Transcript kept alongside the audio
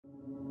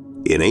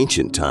In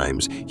ancient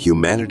times,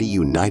 humanity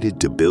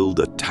united to build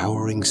a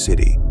towering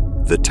city,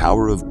 the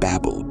Tower of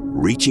Babel,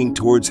 reaching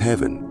towards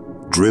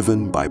heaven,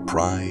 driven by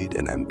pride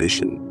and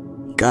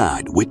ambition.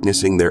 God,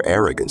 witnessing their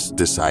arrogance,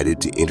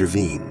 decided to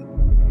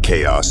intervene.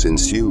 Chaos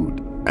ensued,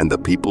 and the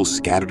people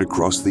scattered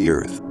across the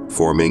earth,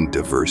 forming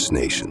diverse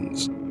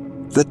nations.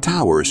 The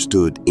tower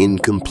stood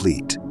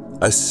incomplete,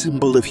 a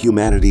symbol of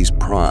humanity's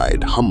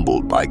pride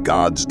humbled by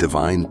God's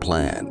divine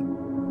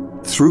plan.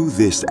 Through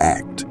this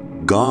act,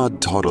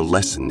 God taught a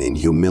lesson in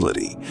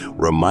humility,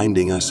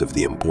 reminding us of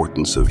the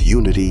importance of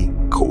unity,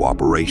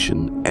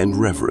 cooperation, and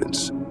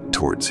reverence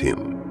towards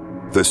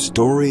Him. The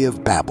story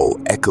of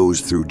Babel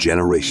echoes through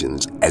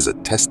generations as a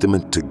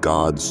testament to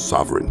God's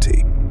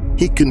sovereignty.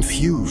 He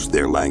confused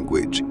their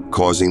language,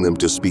 causing them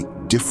to speak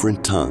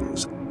different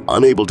tongues,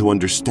 unable to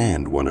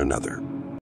understand one another.